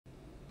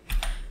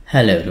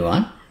Hello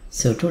everyone.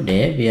 So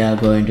today we are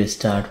going to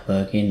start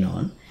working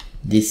on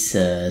this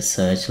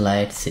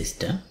searchlight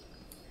system.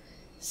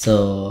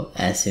 So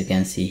as you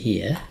can see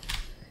here,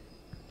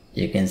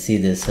 you can see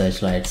the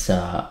searchlights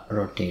are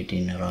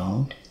rotating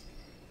around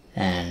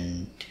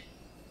and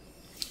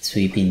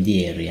sweeping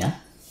the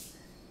area.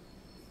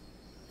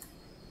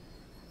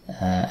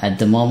 At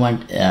the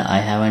moment I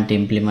haven't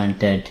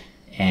implemented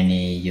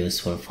any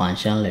useful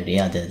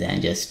functionality other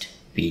than just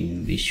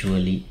being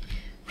visually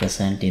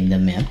present in the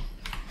map.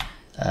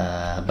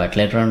 But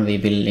later on we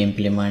will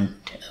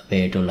implement a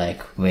way to,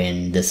 like,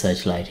 when the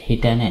searchlight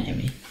hit an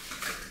enemy,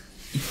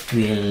 it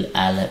will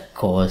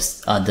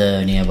cause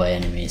other nearby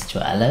enemies to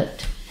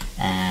alert,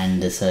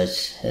 and the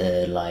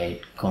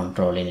searchlight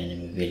controlling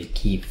enemy will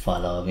keep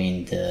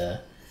following the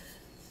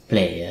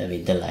player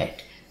with the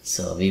light.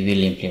 So we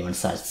will implement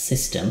such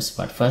systems,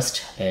 but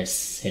first let's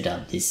set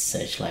up this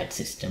searchlight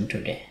system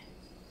today.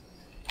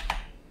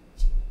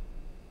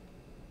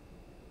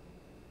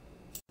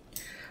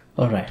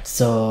 Alright,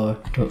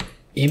 so to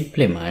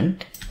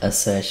implement a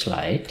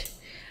searchlight,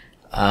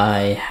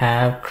 I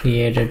have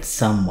created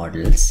some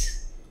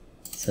models.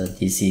 So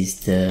this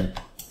is the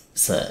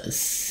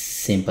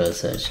simple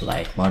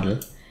searchlight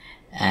model,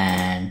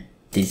 and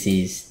this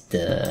is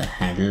the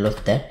handle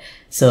of that.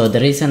 So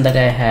the reason that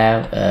I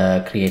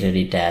have created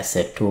it as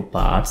two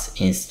parts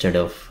instead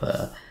of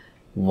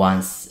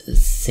one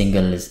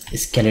single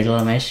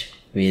skeletal mesh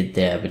with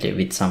the ability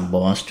with some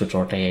bones to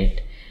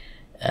rotate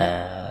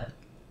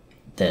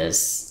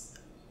this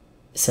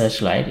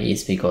searchlight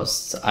is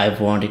because I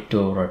want it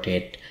to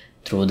rotate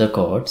through the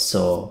code,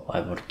 so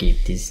I would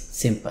keep this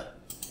simple.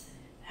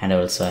 And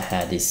also I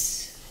have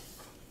this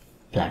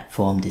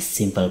platform, this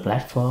simple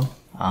platform.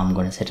 I'm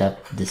gonna set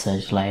up the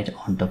searchlight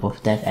on top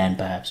of that and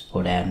perhaps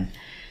put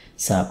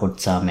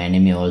some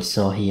enemy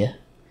also here.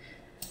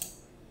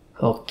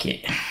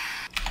 Okay,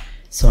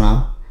 so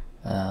now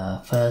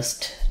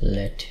first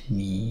let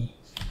me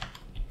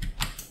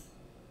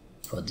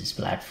put this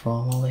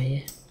platform over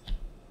here.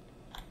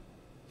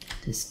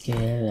 The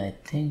scale, I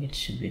think it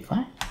should be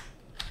fine.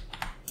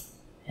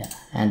 Yeah,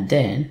 and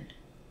then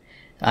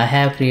I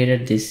have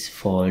created this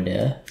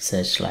folder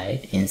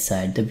searchlight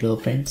inside the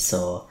blueprint.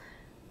 So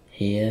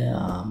here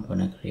I'm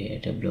gonna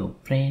create a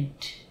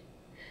blueprint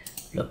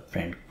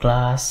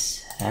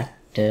class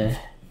actor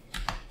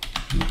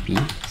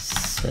pp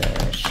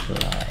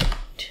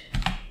searchlight.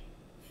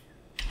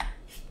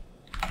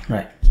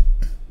 Right,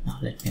 now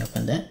let me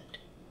open that,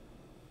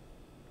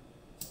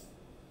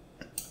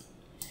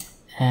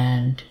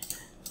 and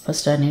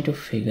first I need to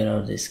figure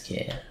out the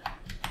scale.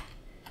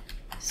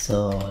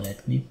 So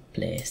let me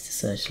place the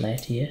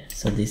searchlight here.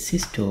 So this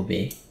is too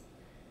big,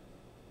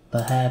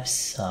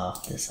 perhaps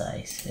half the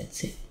size. Let's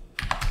see.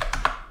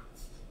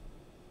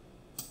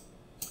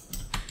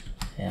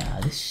 Yeah,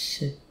 this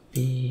should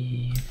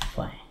be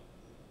fine.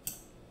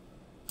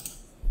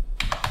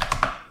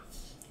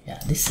 Yeah,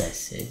 this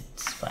size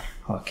it's fine.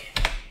 Okay,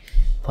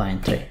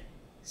 0.3.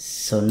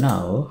 So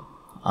now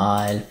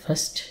I'll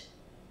first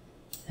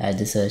add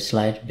the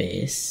searchlight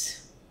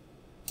base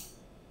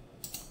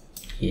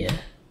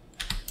here,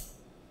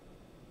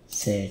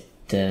 set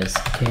the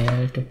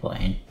scale to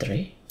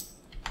 0.3,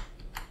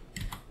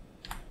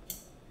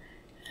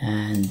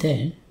 and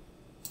then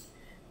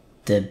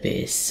the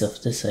base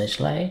of the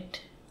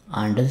searchlight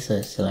under the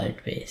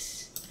searchlight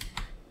base.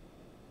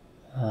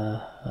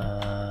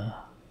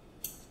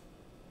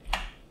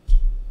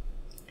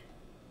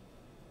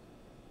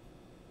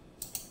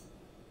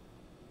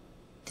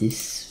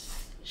 This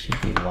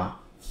should be 1,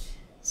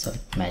 so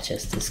it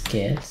matches the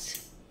scales.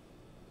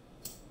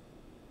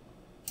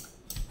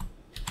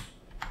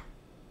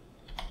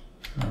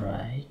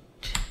 Alright,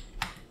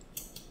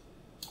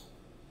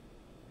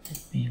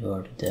 let me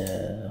go to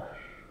the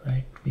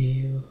right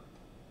view.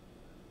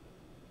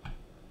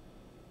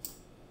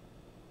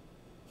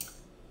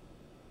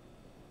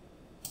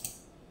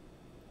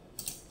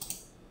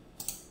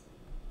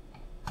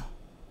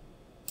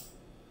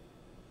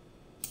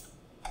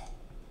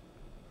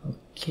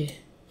 Okay.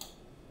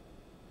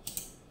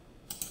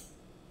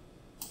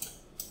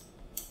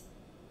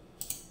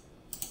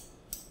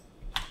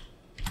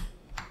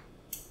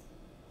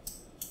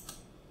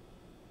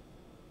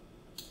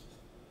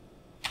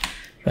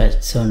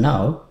 Right, so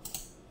now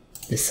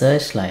the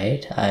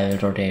searchlight, I will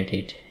rotate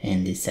it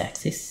in this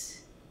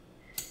axis,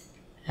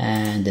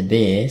 and the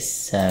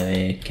base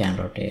I can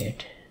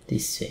rotate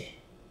this way.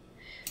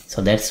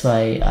 So that's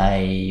why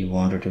I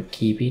wanted to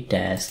keep it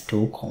as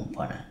two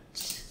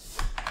components.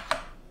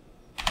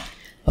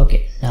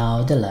 Okay,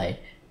 now the light.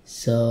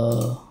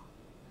 So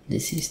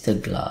this is the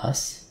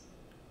glass.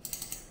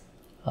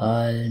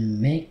 I'll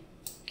make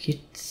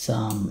it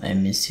some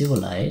emissive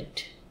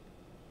light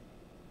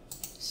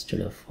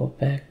instead of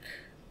opaque.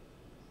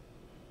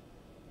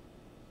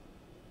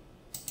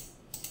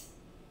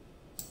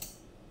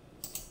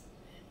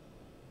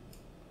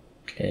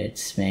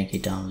 Let's make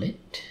it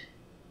unlit.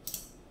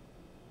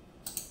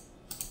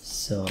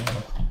 So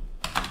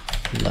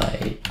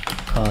light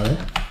color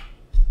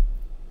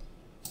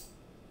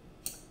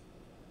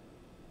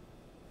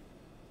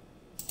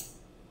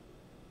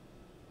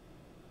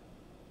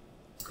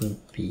could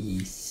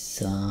be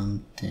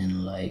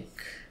something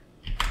like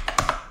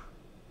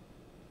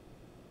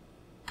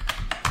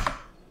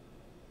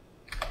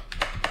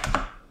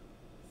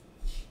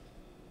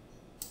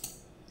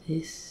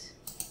this.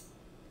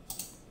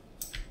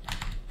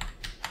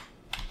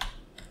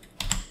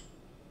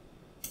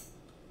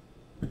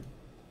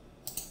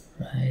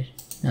 Right,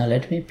 now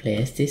let me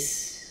place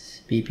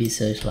this BP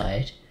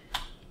searchlight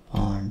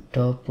on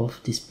top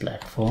of this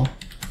platform.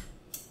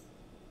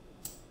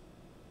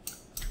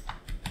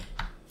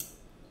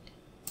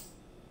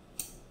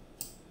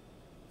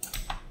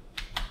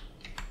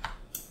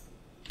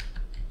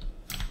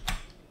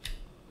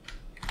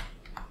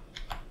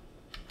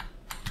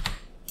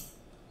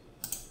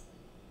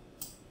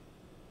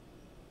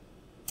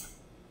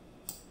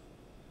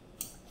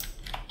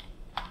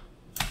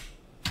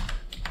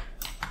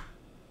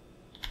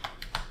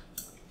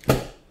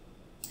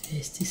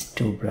 Is this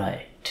too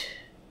bright?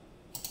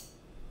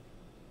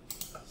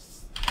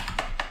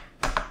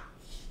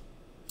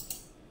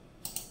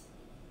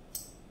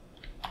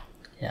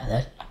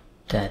 Yeah,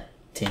 that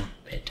thing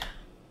better.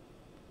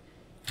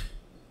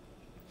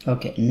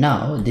 Okay,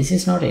 now this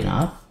is not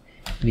enough.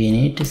 We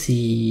need to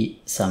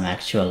see some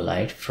actual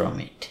light from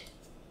it.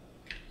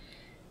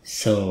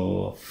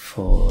 So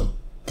for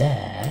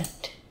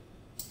that,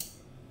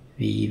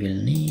 we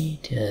will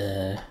need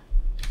a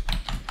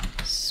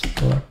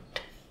spotlight.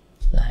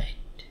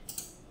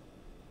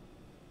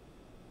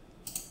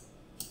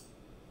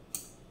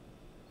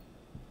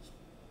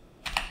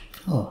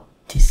 Oh,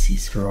 this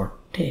is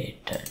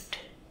rotated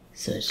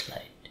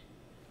searchlight.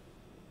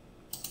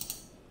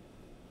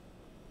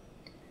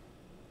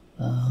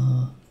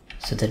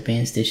 So that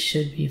means this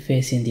should be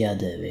facing the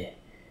other way.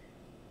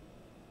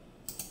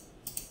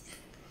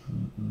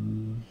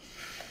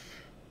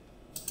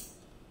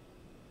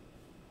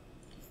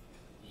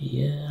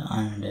 Here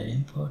under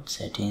import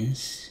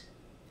settings,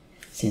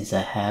 since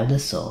I have the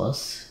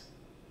source,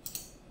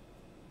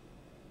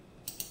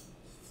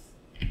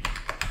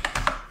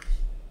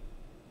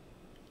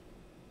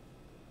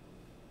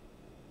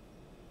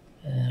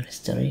 where is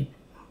the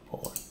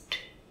report?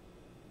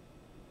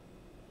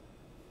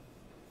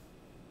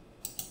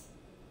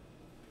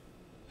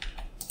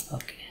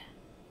 Okay,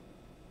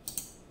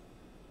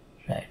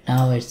 right,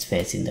 now it's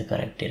facing the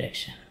correct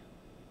direction.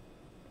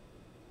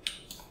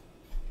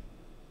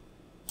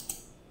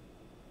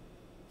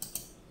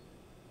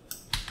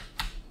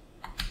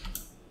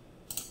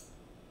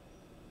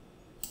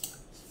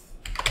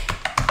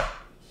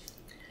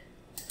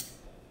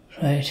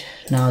 Right,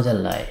 now the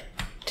light.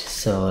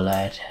 So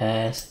light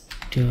has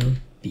to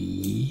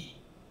be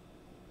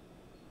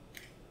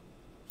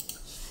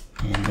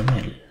in the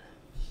middle.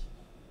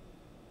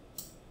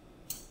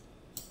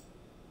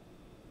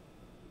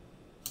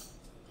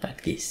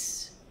 Like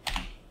this.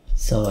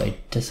 So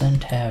it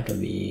doesn't have to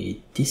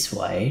be this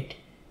white.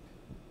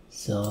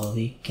 So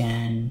we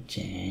can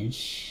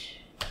change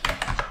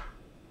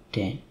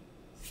 10.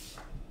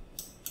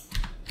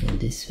 Will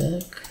this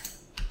work?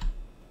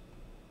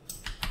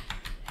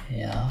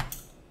 Yeah.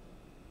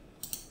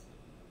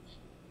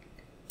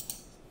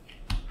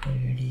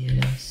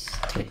 Radius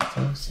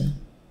 3000.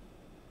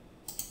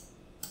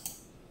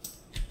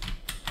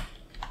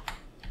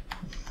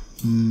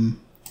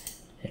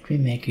 Let me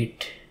make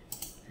it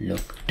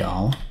look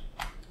down.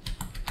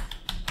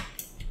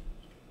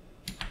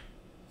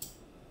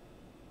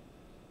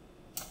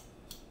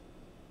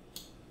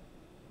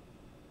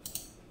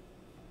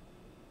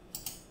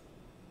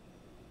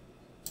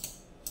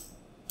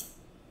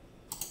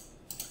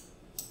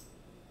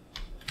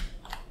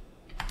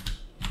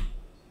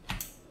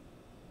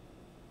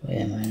 Why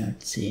am I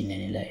not seeing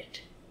any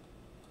light?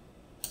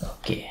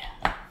 Okay.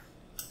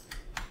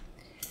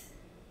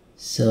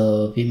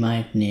 So we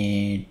might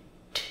need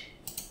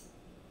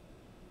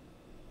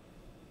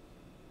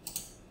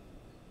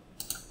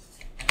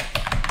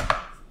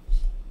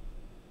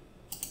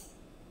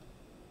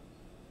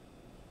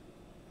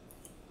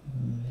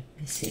let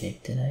me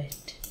select the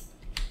light.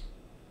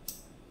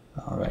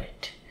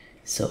 Alright.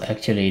 So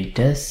actually it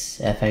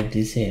does affect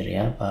this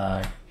area,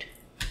 but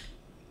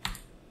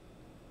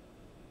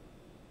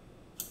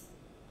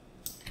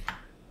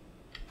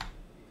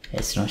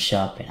it's not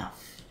sharp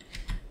enough,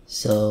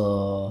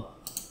 so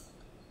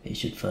we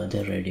should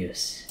further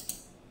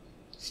reduce.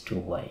 It's too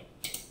white.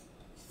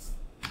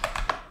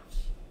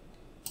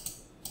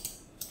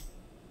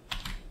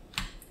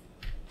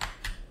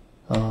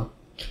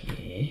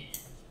 Okay,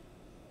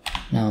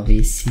 now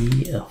we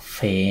see a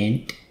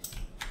faint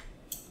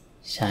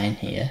shine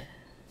here,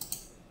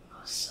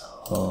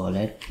 so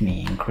let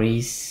me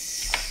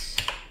increase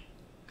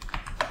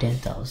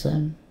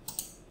 10,000.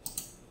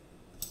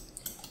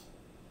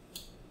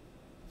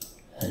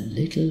 A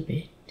little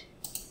bit,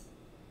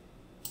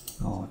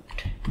 not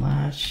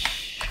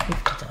much,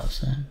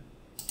 50,000.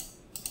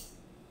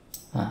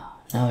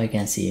 Now we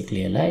can see a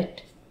clear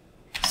light.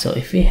 So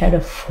if we had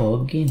a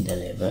fog in the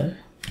level,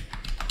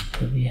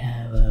 do we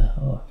have a,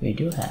 oh, we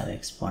do have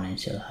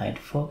exponential height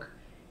fog.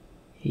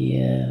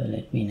 Here,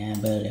 let me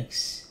enable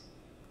this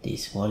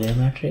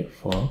volumetric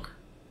fog,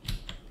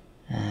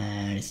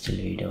 and still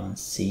we don't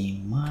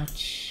see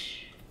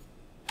much.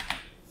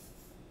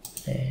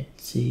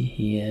 Let's see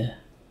here.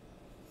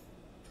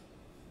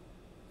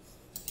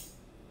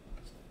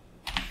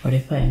 What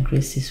if I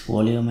increase this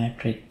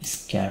volumetric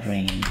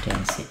scattering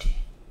intensity?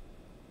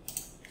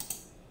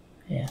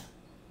 Yeah.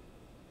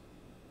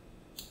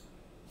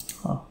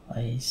 Oh,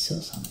 I saw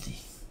something.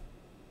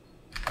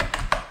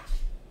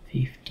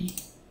 50.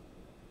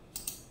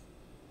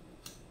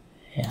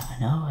 Yeah,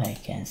 now I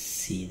can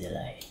see the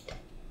light.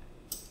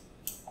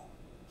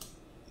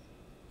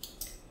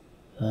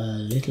 A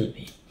little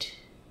bit.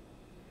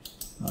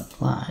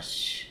 Not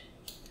much.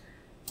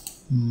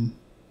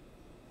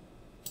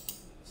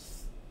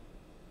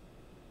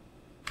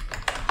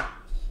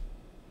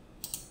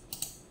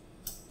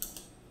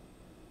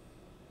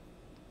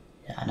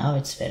 Yeah, now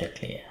it's very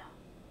clear.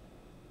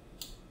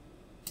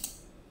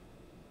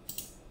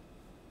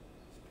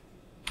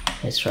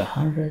 Extra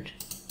 100.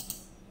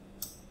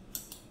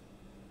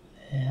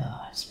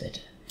 Yeah, it's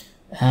better.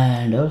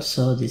 And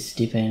also this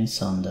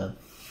depends on the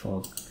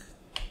fog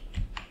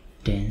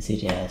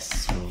density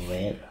as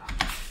well.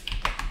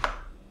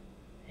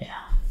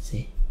 Yeah,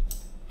 see.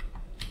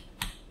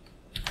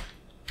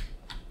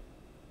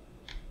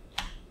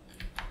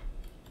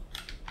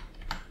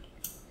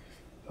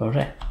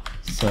 Alright,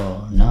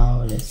 so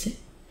now let's see.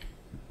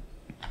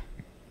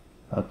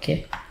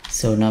 Okay,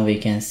 so now we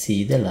can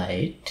see the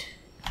light.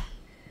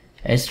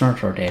 It's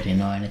not rotating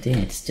or anything,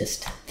 it's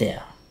just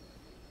there.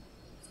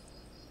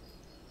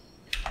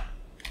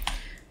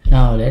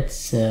 Now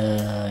let's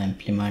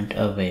implement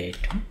a way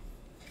to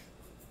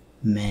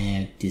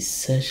make this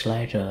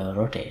searchlight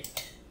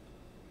rotate.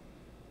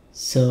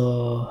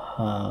 So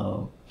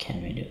how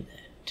can we do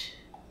that?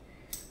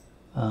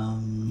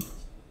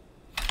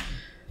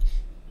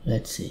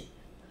 Let's see.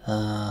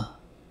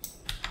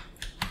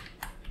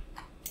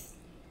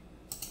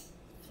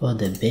 For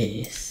the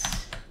base,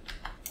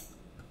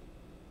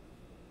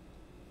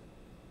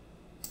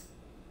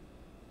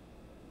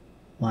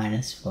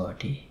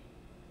 -40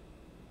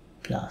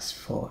 plus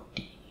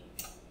 40.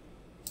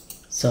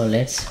 So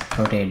let's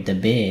rotate the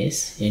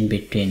base in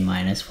between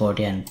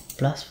 -40 and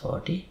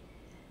 +40,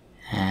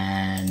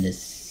 and the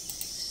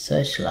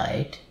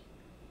searchlight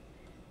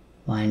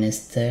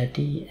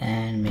 -30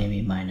 and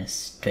maybe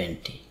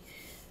 -20.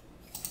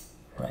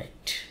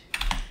 Right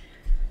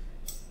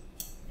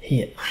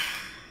here,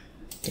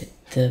 get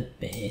the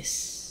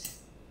base.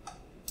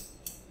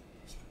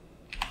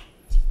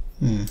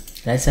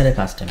 Let's add a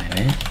custom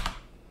event.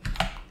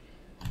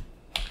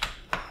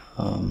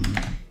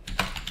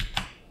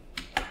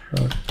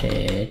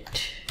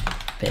 Rotate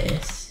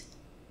base.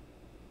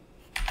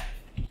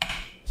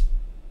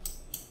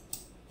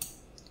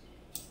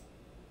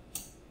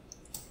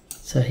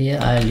 So here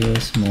I'll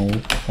use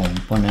move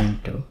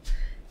component to,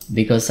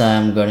 because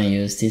I'm gonna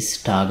use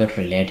this target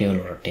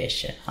relative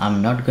rotation.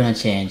 I'm not gonna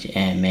change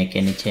and make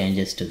any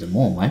changes to the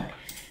movement.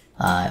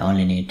 I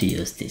only need to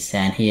use this,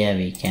 and here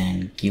we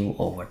can give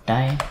over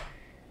time.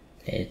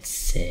 Let's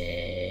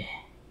say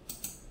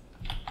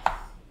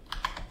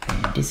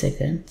 20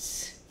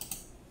 seconds.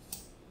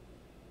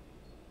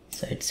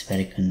 So it's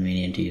very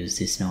convenient to use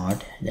this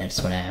node. That's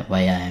why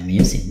I am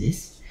using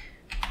this.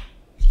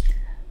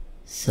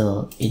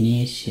 So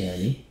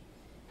initially,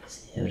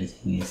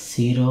 everything is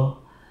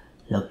 0,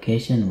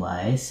 location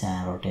wise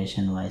and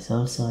rotation wise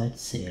also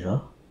it's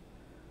 0.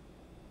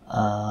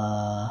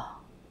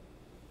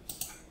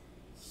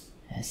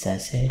 As I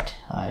said,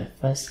 I'll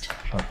first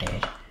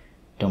rotate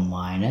to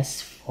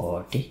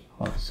 -40.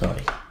 Oh,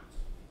 sorry.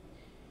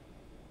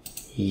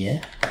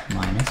 Here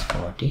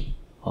 -40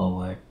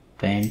 over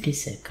 20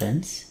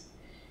 seconds,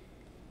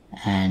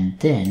 and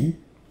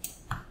then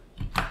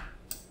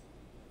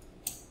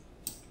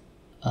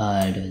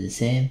I'll do the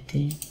same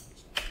thing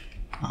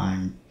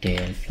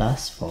until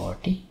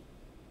 +40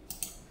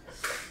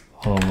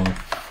 over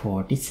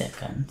 40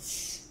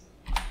 seconds.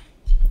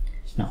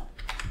 No,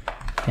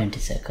 20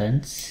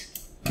 seconds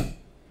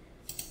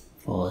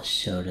for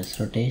shoulders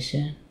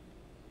rotation.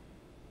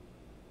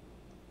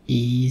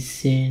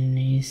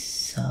 𝐒𝐮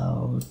is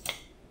out.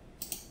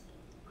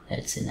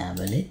 Let's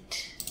enable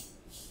it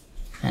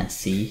and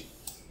see.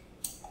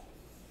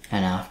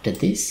 And after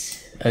this,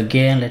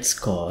 again let's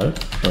call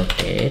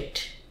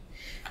rotate.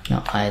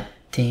 Now I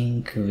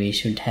think we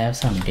should have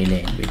some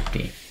delay in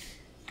between.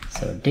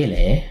 So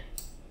delay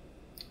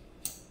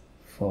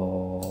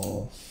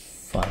for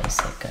 5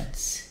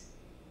 seconds.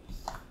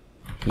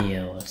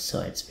 Here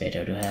also it's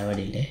better to have a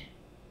delay.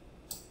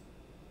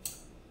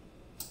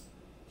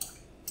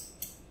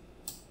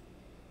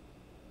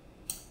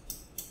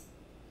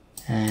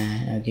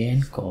 And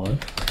again call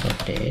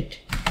rotate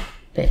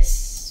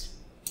base.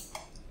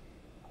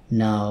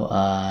 Now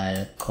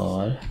I'll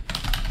call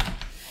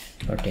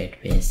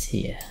rotate base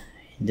here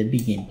in the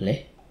begin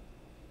play.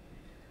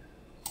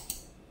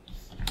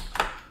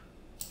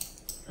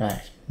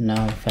 Right,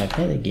 now if I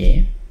play the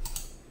game,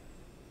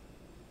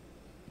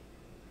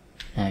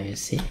 now you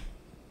see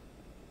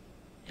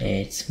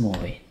it's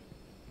moving.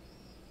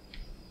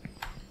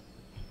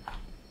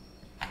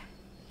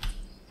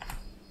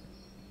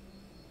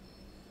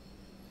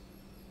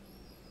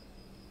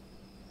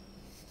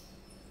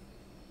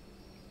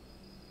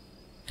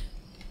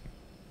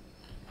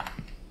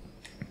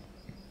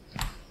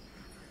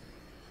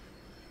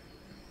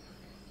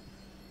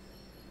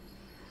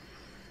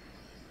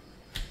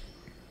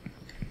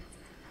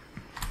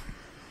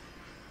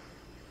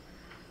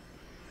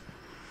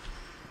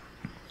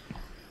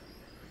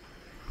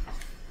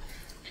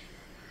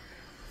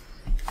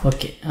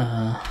 Okay,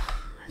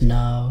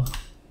 now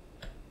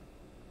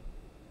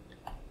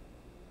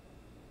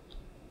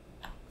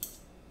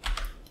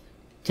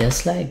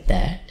just like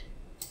that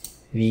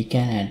we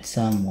can add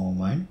some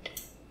movement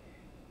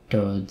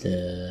to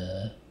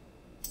the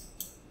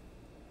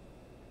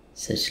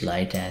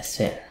searchlight as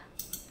well.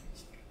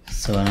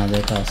 So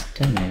another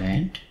custom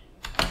event,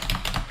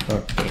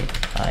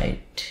 rotate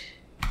light.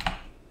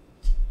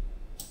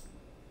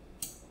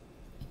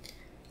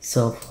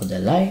 So for the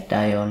light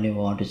I only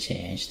want to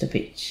change the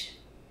pitch,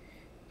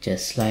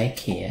 just like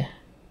here.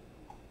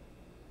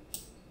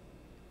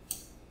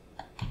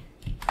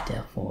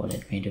 Therefore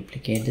let me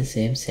duplicate the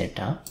same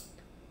setup,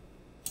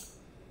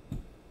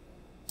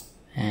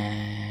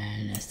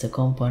 and as the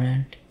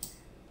component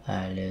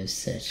I'll use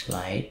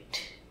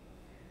searchlight.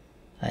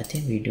 I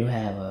think we do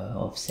have a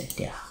offset,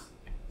 yeah.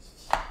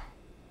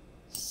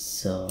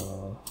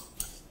 So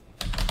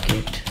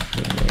get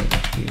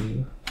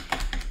relative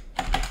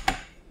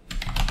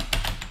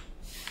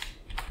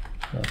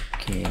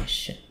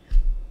location,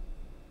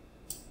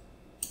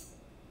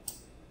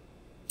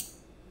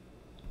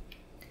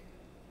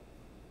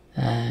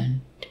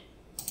 and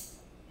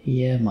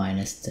here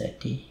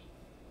 -30.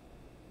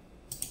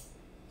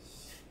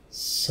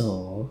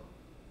 So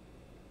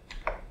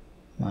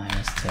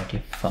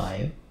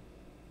 -35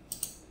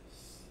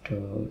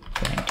 to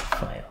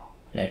 25.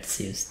 Let's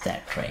use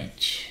that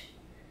range.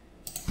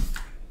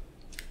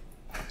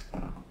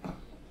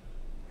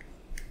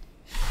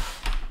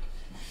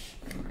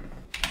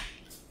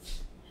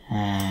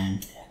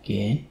 And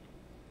again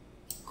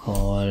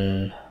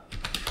call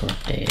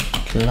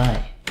rotate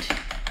light.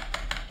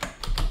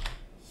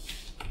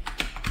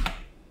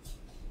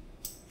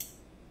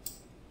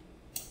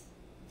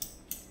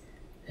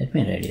 Let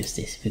me reduce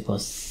this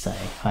because I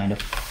kind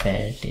of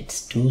felt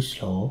it's too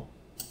slow.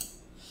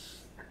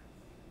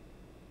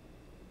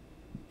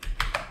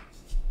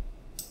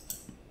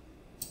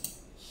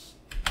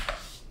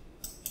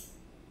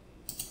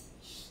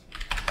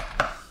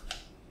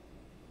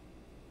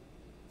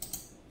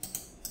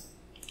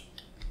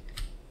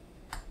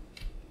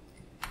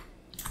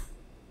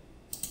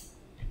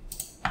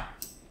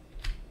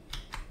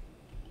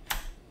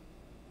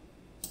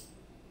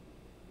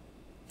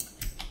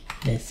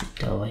 Let's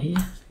sit over here.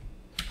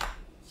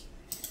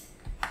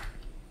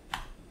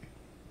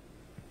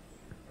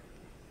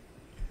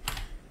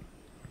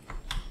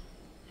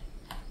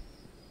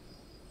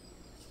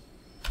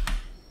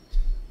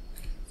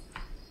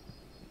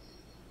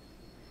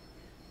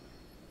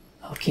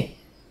 Okay,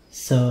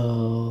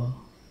 so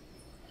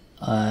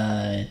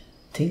I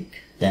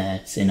think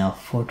that's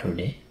enough for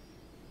today.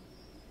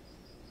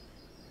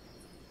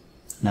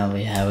 Now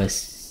we have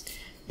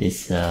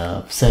this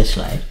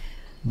searchlight,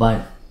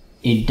 but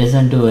it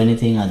doesn't do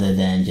anything other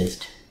than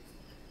just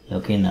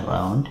looking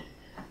around.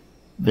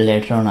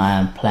 Later on I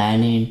am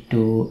planning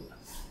to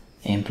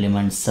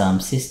implement some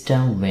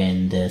system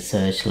when the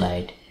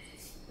searchlight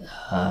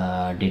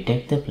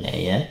detect the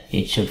player.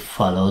 It should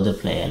follow the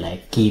player,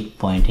 like keep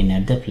pointing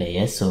at the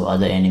player, so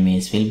other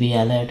enemies will be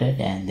alerted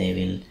and they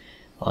will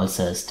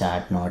also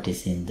start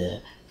noticing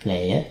the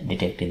player,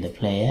 detecting the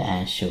player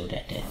and shoot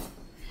at it.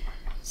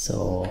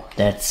 So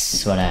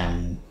that's what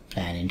I'm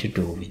planning to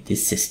do with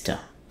this system.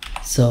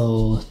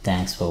 So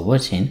thanks for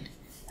watching.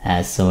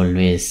 As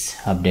always,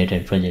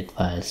 updated project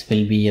files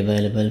will be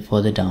available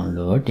for the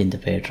download in the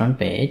Patreon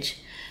page.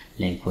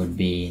 Link would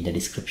be in the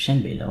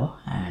description below,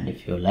 and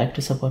if you like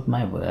to support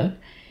my work,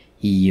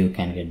 you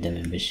can get the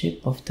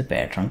membership of the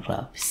Patreon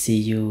club. See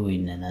you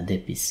in another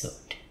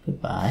episode.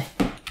 Goodbye.